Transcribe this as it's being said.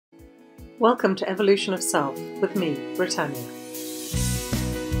Welcome to Evolution of Self with me, Britannia.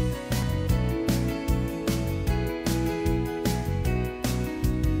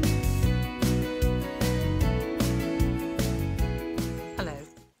 Hello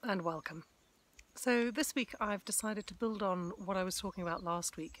and welcome. So this week I've decided to build on what I was talking about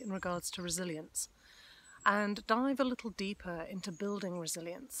last week in regards to resilience and dive a little deeper into building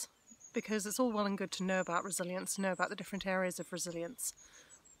resilience, because it's all well and good to know about resilience, know about the different areas of resilience.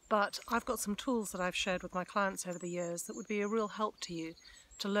 But I've got some tools that I've shared with my clients over the years that would be a real help to you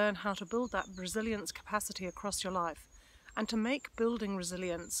to learn how to build that resilience capacity across your life and to make building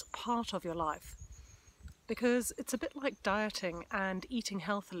resilience part of your life. Because it's a bit like dieting and eating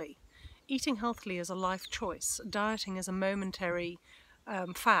healthily. Eating healthily is a life choice. Dieting is a momentary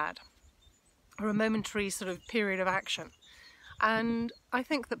fad or a momentary sort of period of action. And I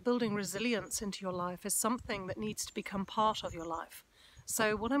think that building resilience into your life is something that needs to become part of your life.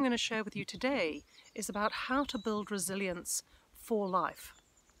 So what I'm going to share with you today is about how to build resilience for life.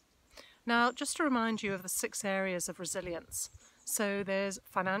 Now, just to remind you of the 6 areas of resilience. So there's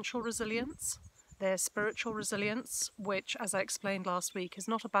financial resilience, there's spiritual resilience, which, as I explained last week, is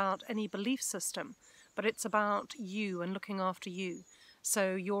not about any belief system, but it's about you and looking after you.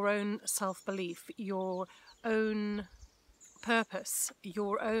 So your own self-belief, your own purpose,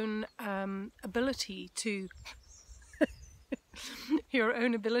 your own ability to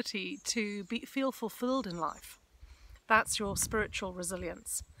feel fulfilled in life. That's your spiritual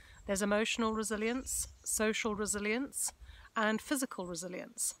resilience. There's emotional resilience, social resilience, and physical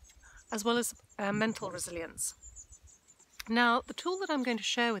resilience, as well as mental resilience. Now, the tool that I'm going to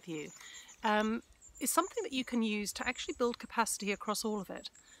share with you is something that you can use to actually build capacity across all of it,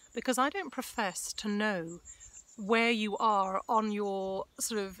 because I don't profess to know where you are on your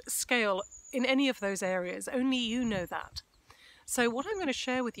sort of scale in any of those areas. Only you know that. So what I'm going to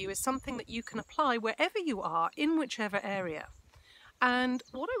share with you is something that you can apply wherever you are, in whichever area. And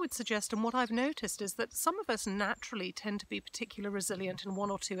what I would suggest and what I've noticed is that some of us naturally tend to be particularly resilient in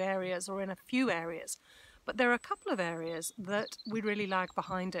 1 or 2 areas or in a few areas. But there are a couple of areas that we really lag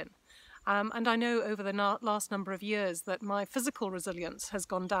behind in. And I know over the last number of years that my physical resilience has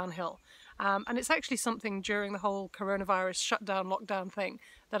gone downhill. And it's actually something during the whole coronavirus shutdown, lockdown thing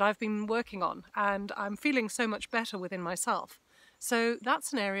that I've been working on. And I'm feeling so much better within myself. So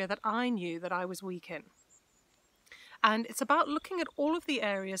that's an area that I knew that I was weak in. And it's about looking at all of the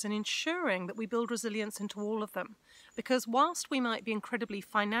areas and ensuring that we build resilience into all of them. Because whilst we might be incredibly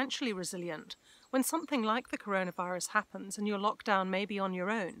financially resilient, when something like the coronavirus happens and you're locked down maybe on your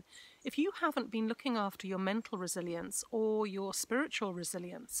own, if you haven't been looking after your mental resilience or your spiritual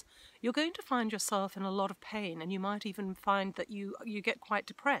resilience, you're going to find yourself in a lot of pain, and you might even find that you get quite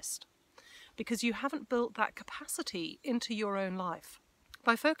depressed because you haven't built that capacity into your own life.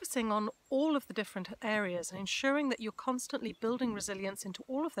 By focusing on all of the different areas and ensuring that you're constantly building resilience into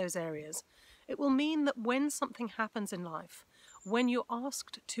all of those areas, it will mean that when something happens in life, when you're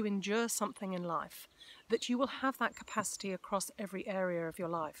asked to endure something in life, that you will have that capacity across every area of your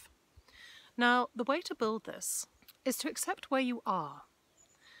life. Now, the way to build this is to accept where you are.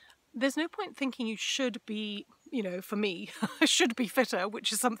 There's no point thinking you should be, for me, I should be fitter,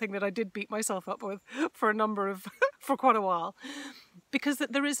 which is something that I did beat myself up with for quite a while. Because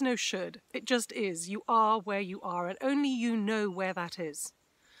there is no should. It just is. You are where you are, and only you know where that is.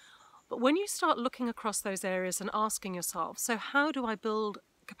 But when you start looking across those areas and asking yourself, so how do I build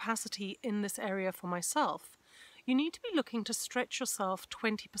capacity in this area for myself? You need to be looking to stretch yourself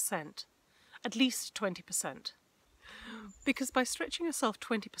 20%, at least 20%. Because by stretching yourself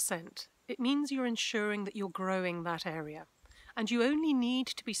 20%, it means you're ensuring that you're growing that area. And you only need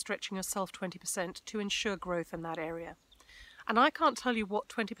to be stretching yourself 20% to ensure growth in that area. And I can't tell you what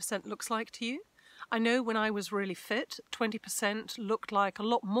 20% looks like to you. I know when I was really fit, 20% looked like a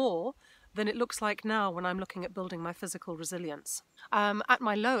lot more than it looks like now when I'm looking at building my physical resilience. At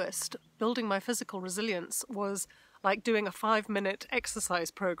my lowest, building my physical resilience was like doing a 5-minute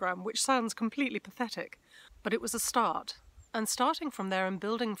exercise program, which sounds completely pathetic, but it was a start. And starting from there and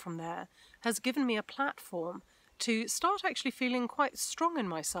building from there has given me a platform to start actually feeling quite strong in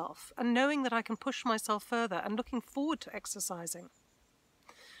myself and knowing that I can push myself further and looking forward to exercising.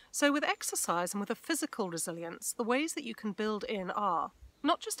 So with exercise and with a physical resilience, the ways that you can build in are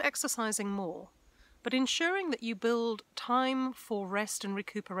not just exercising more, but ensuring that you build time for rest and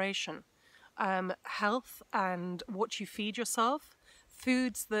recuperation, health and what you feed yourself,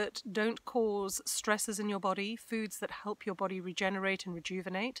 foods that don't cause stresses in your body, foods that help your body regenerate and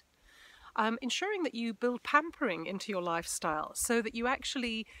rejuvenate. Ensuring that you build pampering into your lifestyle so that you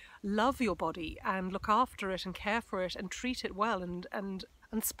actually love your body and look after it and care for it and treat it well and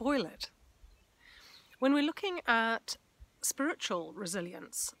spoil it. When we're looking at spiritual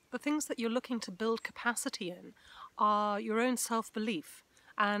resilience, the things that you're looking to build capacity in are your own self-belief.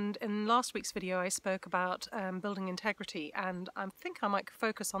 And in last week's video, I spoke about building integrity, and I think I might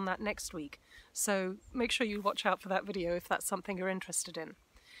focus on that next week. So make sure you watch out for that video if that's something you're interested in.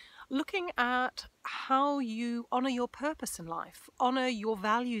 Looking at how you honor your purpose in life, honor your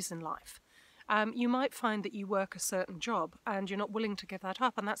values in life. You might find that you work a certain job and you're not willing to give that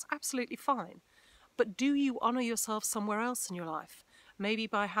up, and that's absolutely fine. But do you honor yourself somewhere else in your life? Maybe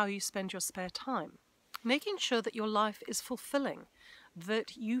by how you spend your spare time. Making sure that your life is fulfilling,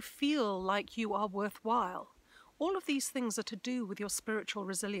 that you feel like you are worthwhile. All of these things are to do with your spiritual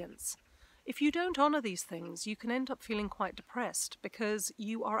resilience. If you don't honor these things, you can end up feeling quite depressed because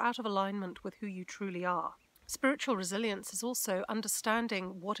you are out of alignment with who you truly are. Spiritual resilience is also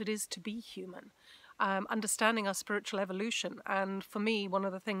understanding what it is to be human, understanding our spiritual evolution. And for me, one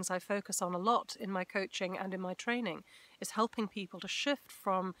of the things I focus on a lot in my coaching and in my training is helping people to shift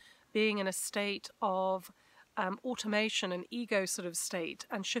from being in a state of automation and ego sort of state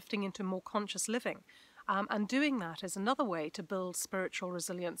and shifting into more conscious living. And doing that is another way to build spiritual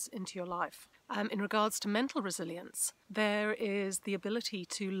resilience into your life. In regards to mental resilience, there is the ability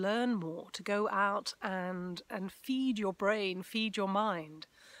to learn more, to go out and feed your brain, feed your mind.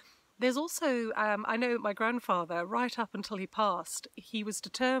 There's also, I know my grandfather, right up until he passed, he was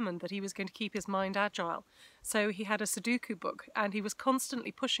determined that he was going to keep his mind agile. So he had a Sudoku book, and he was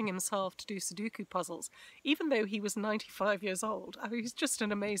constantly pushing himself to do Sudoku puzzles, even though he was 95 years old. I mean, he's just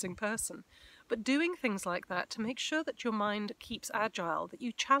an amazing person. But doing things like that to make sure that your mind keeps agile, that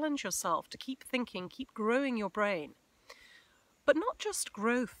you challenge yourself to keep thinking, keep growing your brain. But not just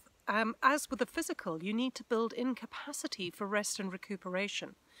growth. As with the physical, you need to build in capacity for rest and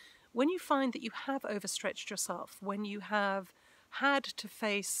recuperation. When you find that you have overstretched yourself, when you have had to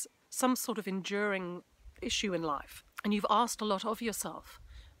face some sort of enduring issue in life, and you've asked a lot of yourself,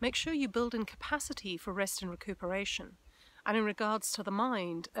 make sure you build in capacity for rest and recuperation. And in regards to the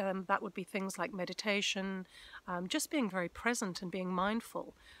mind, that would be things like meditation, just being very present and being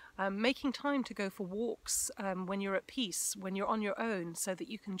mindful, making time to go for walks when you're at peace, when you're on your own, so that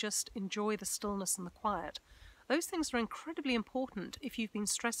you can just enjoy the stillness and the quiet. Those things are incredibly important if you've been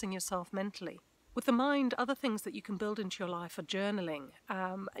stressing yourself mentally. With the mind, other things that you can build into your life are journaling.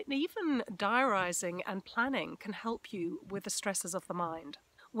 And even diarising and planning can help you with the stresses of the mind.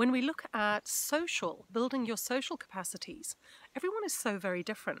 When we look at social, building your social capacities, everyone is so very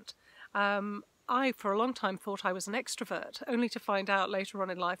different. I, for a long time, thought I was an extrovert, only to find out later on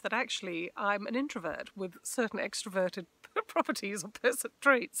in life that actually I'm an introvert with certain extroverted properties or person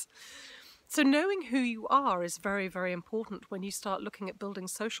traits. So knowing who you are is very, very important when you start looking at building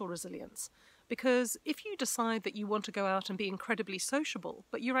social resilience. Because if you decide that you want to go out and be incredibly sociable,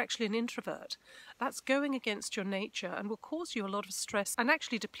 but you're actually an introvert, that's going against your nature and will cause you a lot of stress and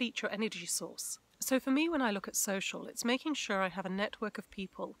actually deplete your energy source. So for me, when I look at social, it's making sure I have a network of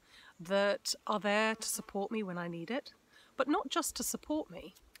people that are there to support me when I need it, but not just to support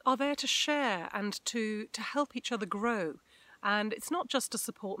me, are there to share and to help each other grow. And it's not just to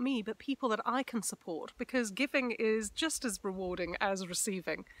support me, but people that I can support, because giving is just as rewarding as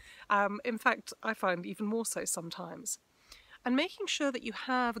receiving. In fact, I find even more so sometimes. And making sure that you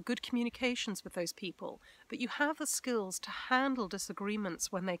have good communications with those people, that you have the skills to handle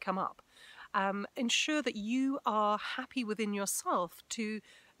disagreements when they come up. Ensure that you are happy within yourself to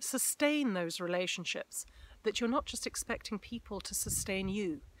sustain those relationships, that you're not just expecting people to sustain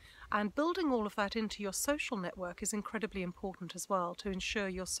you. And building all of that into your social network is incredibly important as well to ensure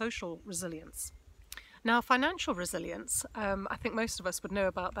your social resilience. Now, financial resilience, I think most of us would know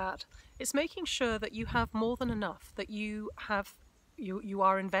about that. It's making sure that you have more than enough, that you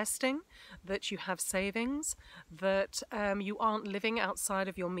are investing, that you have savings, that you aren't living outside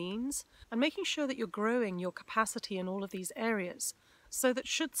of your means, and making sure that you're growing your capacity in all of these areas so that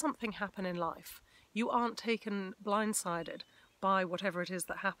should something happen in life, you aren't taken blindsided by whatever it is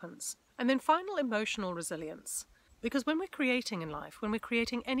that happens. And then final, emotional resilience. Because when we're creating in life, when we're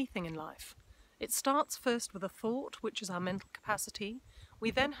creating anything in life, it starts first with a thought, which is our mental capacity. We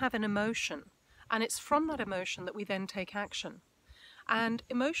then have an emotion, and it's from that emotion that we then take action. And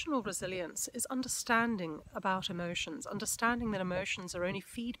emotional resilience is understanding about emotions, understanding that emotions are only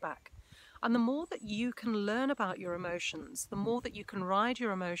feedback. And the more that you can learn about your emotions, the more that you can ride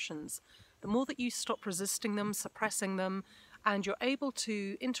your emotions, the more that you stop resisting them, suppressing them, and you're able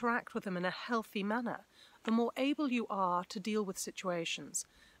to interact with them in a healthy manner, the more able you are to deal with situations.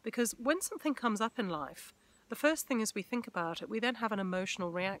 Because when something comes up in life, the first thing is we think about it, we then have an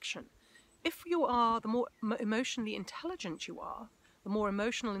emotional reaction. If you are, the more emotionally intelligent you are, the more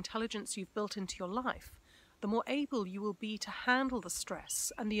emotional intelligence you've built into your life, the more able you will be to handle the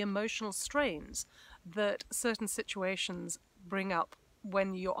stress and the emotional strains that certain situations bring up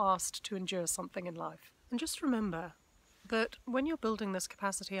when you're asked to endure something in life. And just remember that when you're building this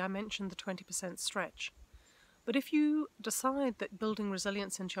capacity, I mentioned the 20% stretch. But if you decide that building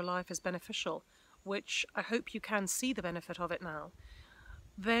resilience into your life is beneficial, which I hope you can see the benefit of it now,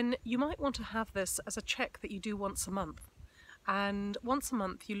 then you might want to have this as a check that you do once a month. And once a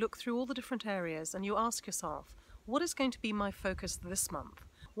month you look through all the different areas and you ask yourself, what is going to be my focus this month?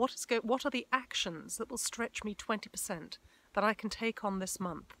 What are the actions that will stretch me 20% that I can take on this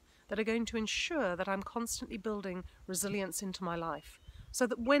month, that are going to ensure that I'm constantly building resilience into my life, so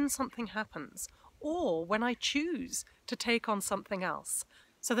that when something happens, or when I choose to take on something else,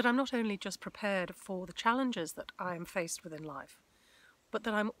 so that I'm not only just prepared for the challenges that I am faced with in life, but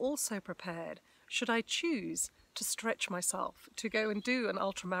that I'm also prepared should I choose to stretch myself, to go and do an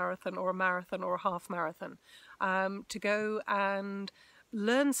ultramarathon or a marathon or a half marathon, to go and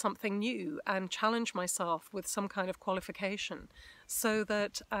learn something new and challenge myself with some kind of qualification, so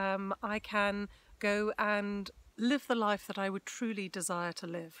that I can go and live the life that I would truly desire to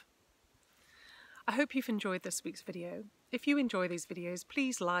live. I hope you've enjoyed this week's video. If you enjoy these videos,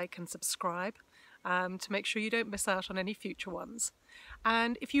 please like and subscribe to make sure you don't miss out on any future ones.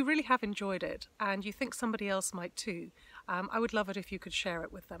 And if you really have enjoyed it and you think somebody else might too, I would love it if you could share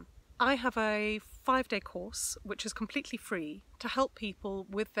it with them. I have a 5-day course which is completely free to help people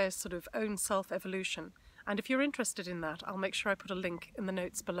with their sort of own self-evolution. And if you're interested in that, I'll make sure I put a link in the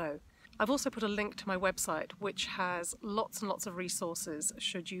notes below. I've also put a link to my website which has lots and lots of resources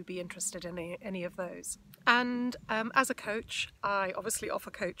should you be interested in any of those. And as a coach, I obviously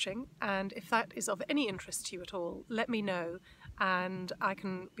offer coaching, and if that is of any interest to you at all, let me know and I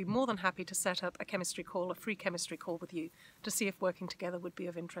can be more than happy to set up a chemistry call, a free chemistry call with you to see if working together would be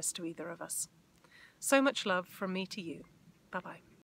of interest to either of us. So much love from me to you. Bye-bye.